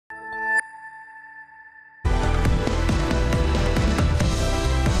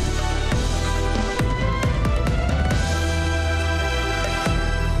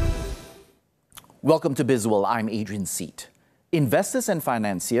Welcome to Bizworld. I'm Adrian Seet. Investors and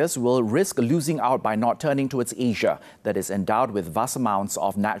financiers will risk losing out by not turning towards Asia that is endowed with vast amounts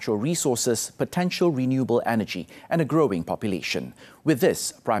of natural resources, potential renewable energy and a growing population. With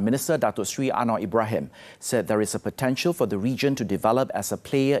this, Prime Minister Datuk Sri Anwar Ibrahim said there is a potential for the region to develop as a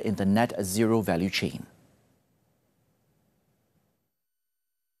player in the net zero value chain.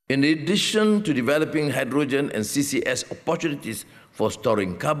 In addition to developing hydrogen and CCS opportunities for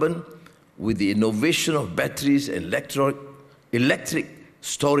storing carbon, with the innovation of batteries and electric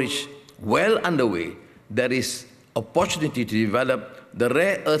storage well underway, there is opportunity to develop the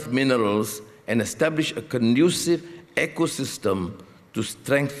rare earth minerals and establish a conducive ecosystem to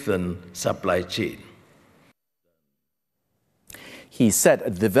strengthen supply chain. He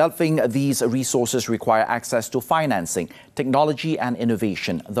said developing these resources require access to financing, technology and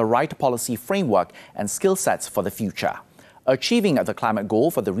innovation, the right policy framework and skill sets for the future. Achieving the climate goal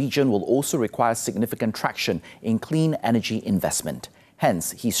for the region will also require significant traction in clean energy investment.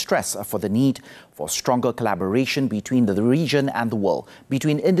 Hence, he stressed for the need for stronger collaboration between the region and the world,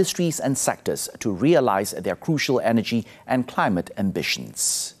 between industries and sectors to realize their crucial energy and climate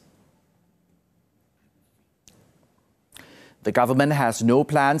ambitions. The government has no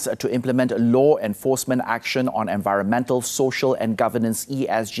plans to implement law enforcement action on environmental, social and governance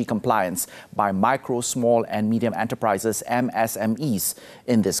ESG compliance by micro, small and medium enterprises MSMEs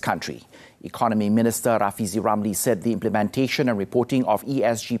in this country. Economy Minister Rafizi said the implementation and reporting of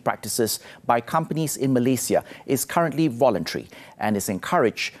ESG practices by companies in Malaysia is currently voluntary and is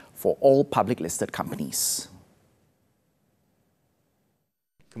encouraged for all public listed companies.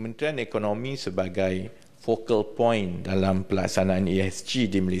 Kementerian Ekonomi sebagai focal point dalam pelaksanaan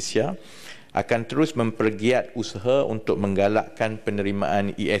ESG di Malaysia akan terus mempergiat usaha untuk menggalakkan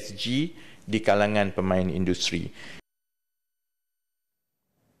penerimaan ESG di kalangan pemain industri.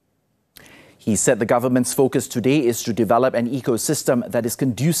 He said the government's focus today is to develop an ecosystem that is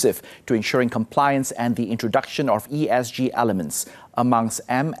conducive to ensuring compliance, and the introduction of ESG elements amongst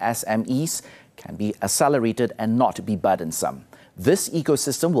MSMEs can be accelerated and not be burdensome. This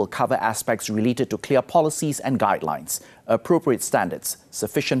ecosystem will cover aspects related to clear policies and guidelines, appropriate standards,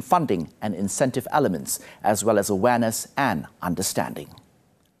 sufficient funding and incentive elements, as well as awareness and understanding.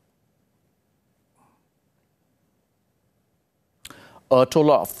 A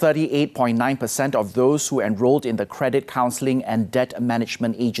total of 38.9% of those who enrolled in the Credit Counselling and Debt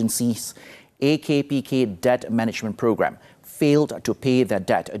Management Agency's AKPK Debt Management Programme failed to pay their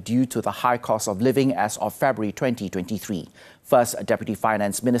debt due to the high cost of living as of February 2023. First Deputy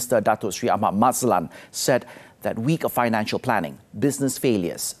Finance Minister Datuk Sri Ahmad Mazlan said that weak financial planning, business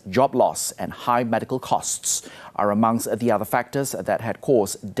failures, job loss and high medical costs are amongst the other factors that had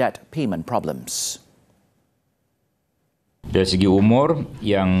caused debt payment problems. Dari segi umur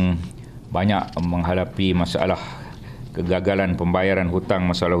yang banyak menghadapi masalah kegagalan pembayaran hutang,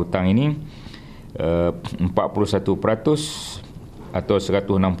 masalah hutang ini 41% atau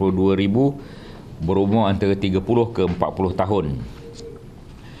 162,000 berumur antara 30 ke 40 tahun.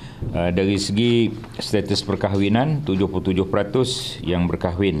 Dari segi status perkahwinan, 77% yang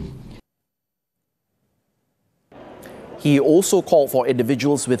berkahwin. He also called for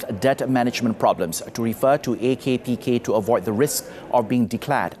individuals with debt management problems to refer to AKPK to avoid the risk of being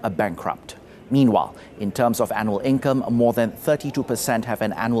declared a bankrupt. Meanwhile, in terms of annual income, more than 32% have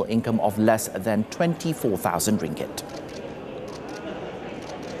an annual income of less than 24,000 ringgit.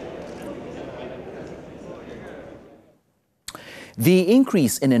 The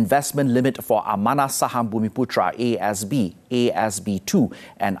increase in investment limit for Amanah Saham Bumiputra ASB, ASB2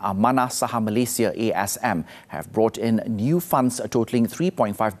 and Amanah Saham Malaysia ASM have brought in new funds totaling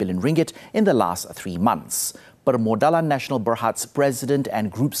 3.5 billion ringgit in the last 3 months. Permodalan Nasional Berhad's President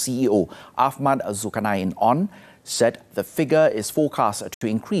and Group CEO Ahmad Zulkarnain said the figure is forecast to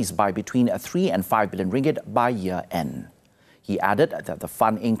increase by between 3 and 5 billion ringgit by year end. He added that the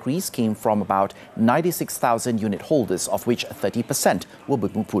fund increase came from about 96,000 unit holders, of which 30% were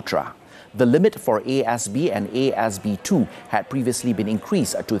Bumiputra. The limit for ASB and ASB2 had previously been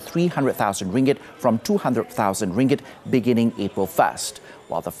increased to 300,000 ringgit from 200,000 ringgit beginning April 1st,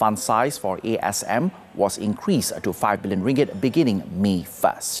 while the fund size for ASM was increased to 5 billion ringgit beginning May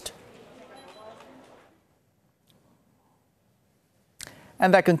 1st.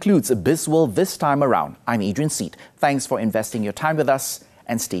 And that concludes Bizworld this time around. I'm Adrian Seet. Thanks for investing your time with us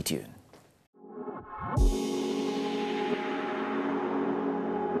and stay tuned.